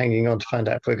listeners are hanging on to find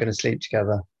out if we're going to sleep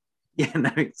together. Yeah, no,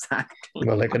 exactly.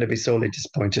 Well, they're going to be sorely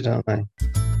disappointed, aren't they?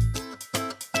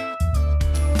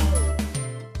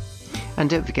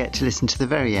 And don't forget to listen to the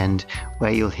very end,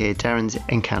 where you'll hear Darren's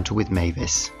encounter with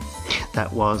Mavis.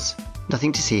 That was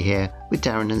Nothing to See Here with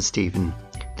Darren and Stephen,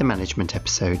 the management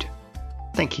episode.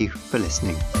 Thank you for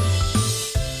listening.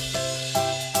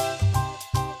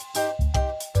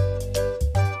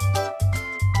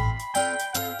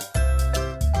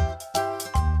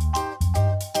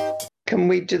 Can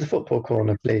we do the football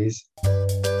corner, please?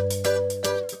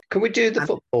 Can we do the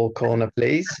football corner,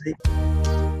 please?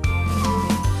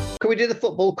 Can we do the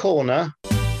football corner?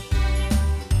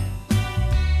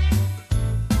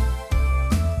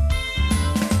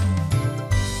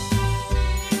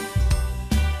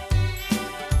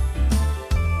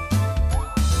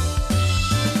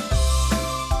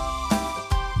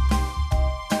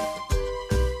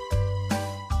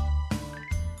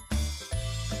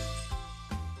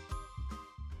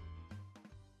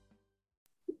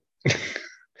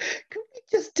 Can we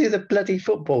just do the bloody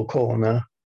football corner?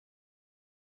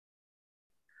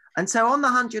 And so on the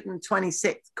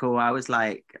 126th call, I was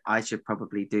like, I should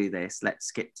probably do this. Let's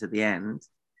skip to the end.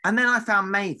 And then I found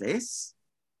Mavis,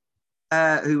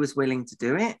 who was willing to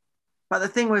do it. But the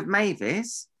thing with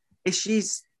Mavis is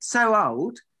she's so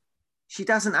old, she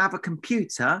doesn't have a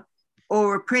computer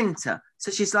or a printer.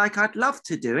 So she's like, I'd love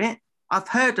to do it. I've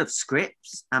heard of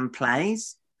scripts and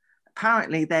plays.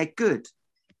 Apparently they're good.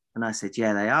 And I said,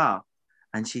 yeah, they are.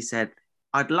 And she said,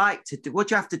 I'd like to do, what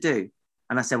do you have to do?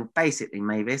 And I said, well, basically,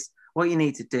 Mavis, what you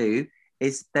need to do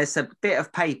is there's a bit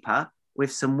of paper with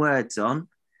some words on,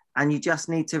 and you just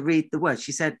need to read the words.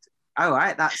 She said, all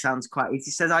right, that sounds quite easy.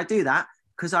 She said, I do that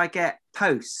because I get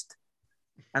post.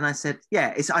 And I said,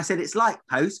 yeah, it's like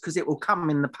post because it will come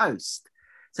in the post.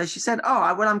 So she said,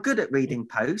 oh, well, I'm good at reading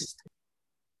post.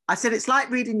 I said, it's like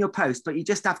reading your post, but you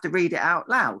just have to read it out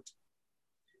loud.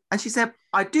 And she said,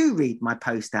 I do read my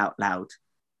post out loud.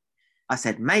 I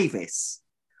said, Mavis,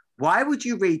 why would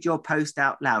you read your post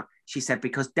out loud? She said,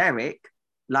 because Derek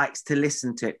likes to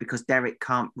listen to it because Derek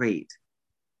can't read.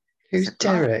 Who's said,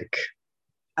 Derek?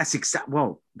 That's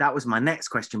well, that was my next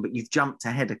question, but you've jumped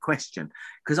ahead a question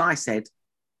because I said,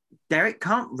 Derek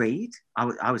can't read.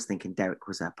 I was thinking Derek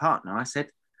was her partner. I said,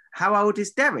 how old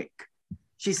is Derek?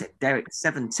 She said, Derek's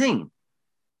 17.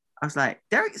 I was like,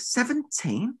 Derek's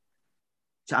 17?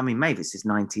 I mean, Mavis is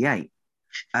 98.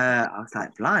 I was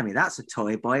like, blimey, that's a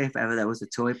toy boy, if ever there was a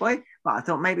toy boy. But I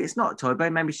thought maybe it's not a toy boy.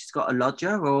 Maybe she's got a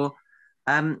lodger or...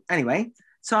 Anyway,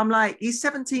 so I'm like, he's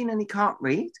 17 and he can't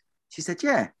read? She said,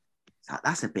 yeah. It's like,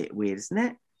 that's a bit weird, isn't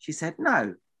it? She said,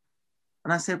 no.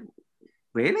 And I said,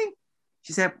 really?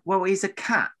 She said, well, he's a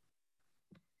cat.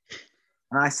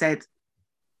 And I said,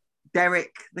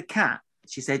 Derek the cat.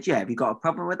 She said, yeah, have you got a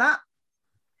problem with that?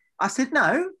 I said,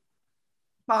 no,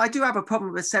 but I do have a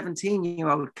problem with a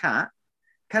 17-year-old cat.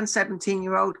 Can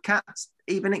 17-year-old cats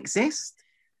even exist?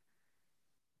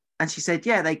 And she said,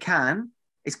 yeah, they can.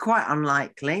 It's quite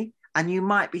unlikely. And you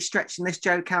might be stretching this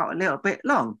joke out a little bit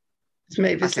long.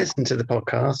 Mavis listened to the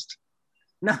podcast.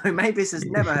 No, Mavis has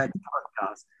never heard the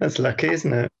podcast. That's lucky,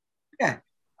 isn't it? Yeah.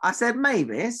 I said,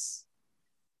 Mavis,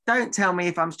 don't tell me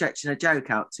if I'm stretching a joke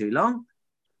out too long.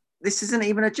 This isn't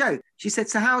even a joke. She said,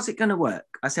 so how's it going to work?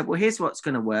 I said, well, here's what's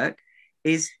going to work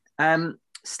is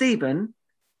Stephen.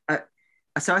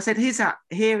 So I said,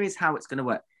 here is how it's going to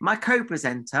work. My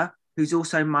co-presenter, who's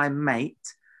also my mate,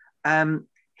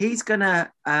 he's going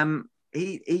to,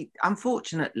 he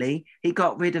unfortunately, he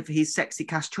got rid of his sexy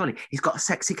cash trolley. He's got a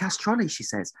sexy cash trolley, she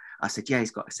says. I said, yeah,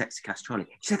 he's got a sexy cash trolley.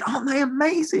 She said, aren't they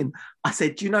amazing? I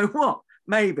said, do you know what,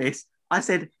 Mavis? I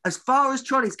said, as far as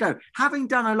trolleys go, having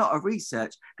done a lot of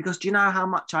research, because do you know how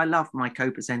much I love my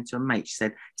co-presenter and mate? She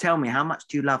said, tell me, how much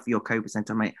do you love your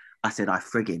co-presenter and mate? I said, I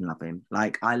frigging love him.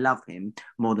 Like, I love him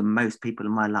more than most people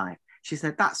in my life. She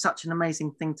said, that's such an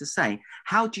amazing thing to say.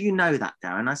 How do you know that,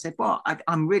 Darren? I said, well,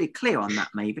 I'm really clear on that,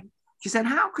 maybe. She said,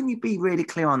 how can you be really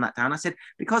clear on that, Darren? I said,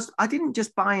 because I didn't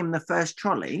just buy him the first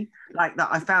trolley like that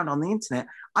I found on the internet.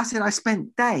 I said, I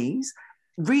spent days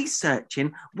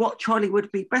researching what trolley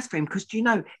would be best for him, because, do you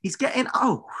know, he's getting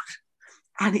old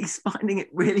and he's finding it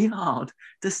really hard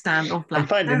to stand on flat. I'm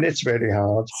finding this really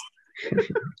hard.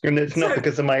 And it's not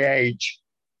because of my age.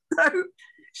 So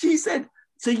she said,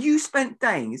 so you spent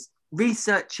days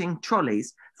researching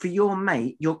trolleys for your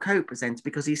mate, your co-presenter,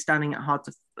 because he's standing it hard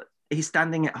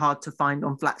to find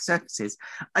on flat surfaces.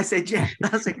 I said, yeah,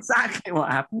 that's exactly what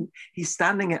happened. He's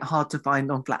standing it hard to find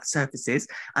on flat surfaces.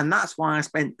 And that's why I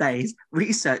spent days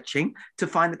researching to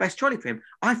find the best trolley for him.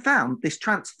 I found this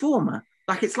transformer.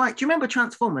 Like, it's like, do you remember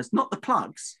Transformers? Not the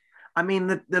plugs. I mean,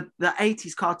 the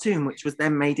 80s cartoon, which was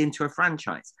then made into a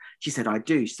franchise. She said, I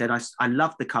do. She said, I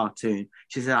love the cartoon.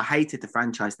 She said, I hated the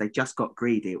franchise. They just got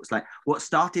greedy. It was like what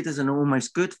started as an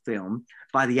almost good film,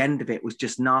 by the end of it was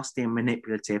just nasty and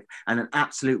manipulative and an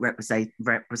absolute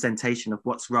representation of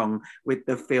what's wrong with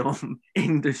the film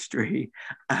industry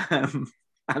and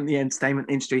the entertainment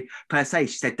industry per se.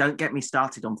 She said, don't get me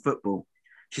started on football.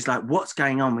 She's like, what's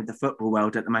going on with the football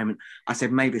world at the moment? I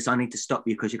said, Mavis, I need to stop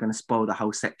you because you're going to spoil the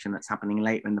whole section that's happening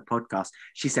later in the podcast.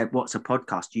 She said, what's a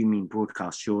podcast? You mean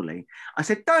broadcast, surely? I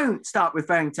said, don't start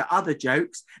referring to other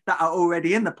jokes that are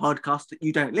already in the podcast that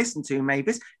you don't listen to,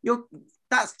 Mavis.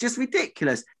 That's just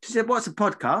ridiculous. She said, what's a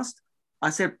podcast? I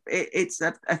said, it's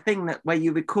a thing where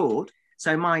you record.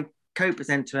 So my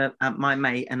co-presenter, my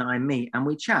mate, and I meet and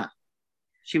we chat.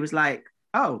 She was like,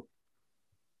 oh,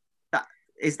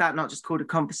 is that not just called a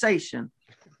conversation?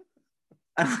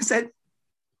 And I said,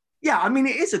 yeah, I mean,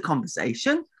 it is a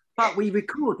conversation, but we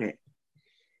record it.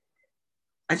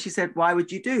 And she said, why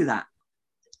would you do that?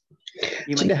 Do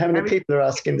you know how many people are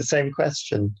asking the same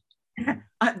question?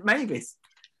 Mavis.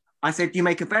 I said, you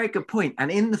make a very good point.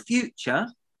 And in the future,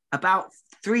 about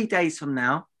 3 days from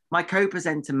now, my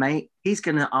co-presenter mate, he's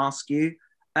going to ask you,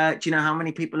 do you know how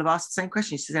many people have asked the same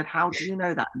question? She said, how do you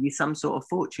know that? Are you some sort of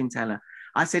fortune teller?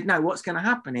 I said, no, what's going to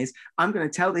happen is I'm going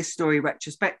to tell this story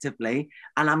retrospectively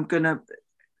and I'm going to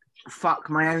fuck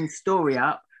my own story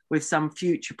up with some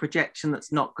future projection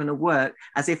that's not going to work,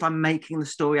 as if I'm making the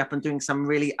story up and doing some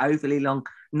really overly long,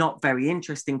 not very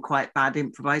interesting, quite bad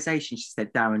improvisation. She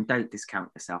said, Darren, don't discount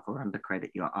yourself or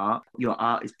undercredit your art. Your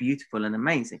art is beautiful and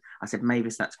amazing. I said,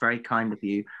 Mavis, that's very kind of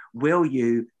you. Will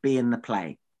you be in the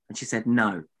play? And she said,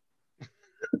 no.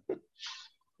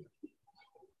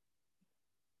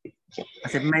 I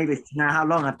said, Mavis, do you know how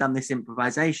long I've done this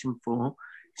improvisation for?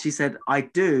 She said, I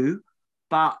do,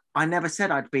 but I never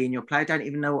said I'd be in your play. I don't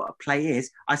even know what a play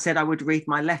is. I said I would read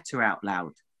my letter out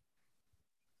loud.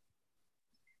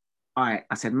 All right.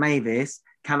 I said, Mavis,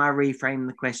 can I reframe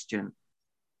the question?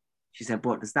 She said,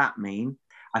 what does that mean?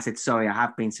 I said, sorry, I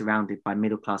have been surrounded by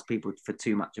middle-class people for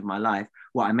too much of my life.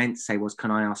 What I meant to say was,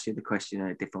 can I ask you the question in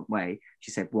a different way?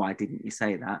 She said, why didn't you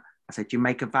say that? I said, you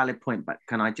make a valid point, but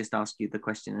can I just ask you the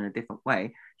question in a different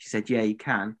way? She said, yeah, you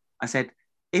can. I said,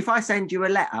 if I send you a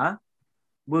letter,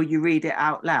 will you read it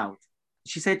out loud?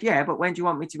 She said, yeah, but when do you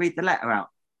want me to read the letter out?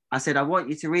 I said, I want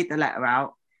you to read the letter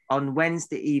out on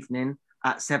Wednesday evening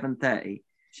at 7:30.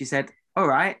 She said, all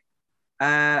right.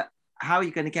 how are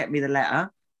you going to get me the letter? I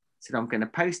said, I'm going to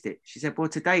post it. She said, well,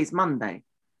 today's Monday.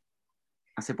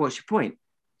 I said, what's your point?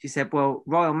 She said, well,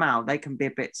 Royal Mail, they can be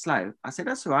a bit slow. I said,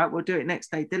 that's all right. We'll do it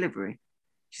next day delivery.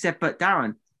 She said, but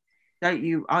Darren,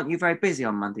 aren't you very busy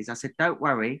on Mondays? I said, don't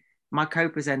worry. My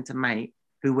co-presenter mate,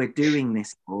 who we're doing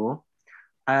this for,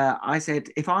 I said,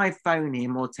 if I phone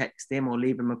him or text him or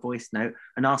leave him a voice note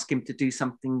and ask him to do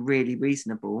something really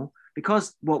reasonable,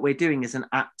 because what we're doing is an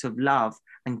act of love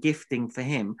and gifting for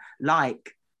him,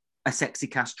 like a sexy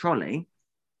cash trolley,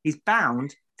 he's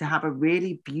bound to have a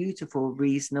really beautiful,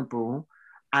 reasonable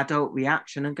adult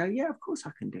reaction and go, yeah, of course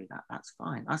I can do that. That's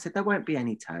fine. I said, there won't be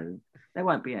any tone. There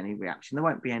won't be any reaction. There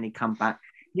won't be any comeback.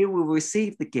 You will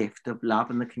receive the gift of love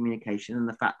and the communication and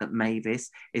the fact that Mavis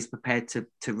is prepared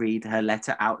to read her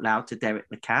letter out loud to Derek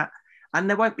the cat. And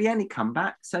there won't be any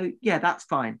comeback. So, yeah, that's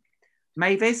fine.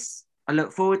 Mavis, I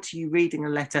look forward to you reading a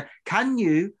letter. I'm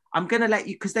going to let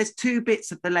you, because there's two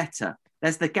bits of the letter.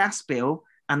 There's the gas bill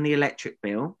and the electric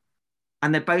bill.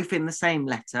 And they're both in the same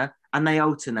letter and they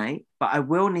alternate. But I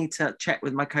will need to check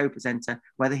with my co-presenter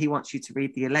whether he wants you to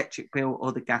read the electric bill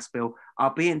or the gas bill.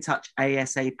 I'll be in touch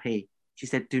ASAP. She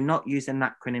said, do not use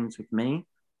acronyms with me.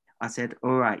 I said,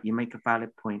 all right, you make a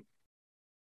valid point.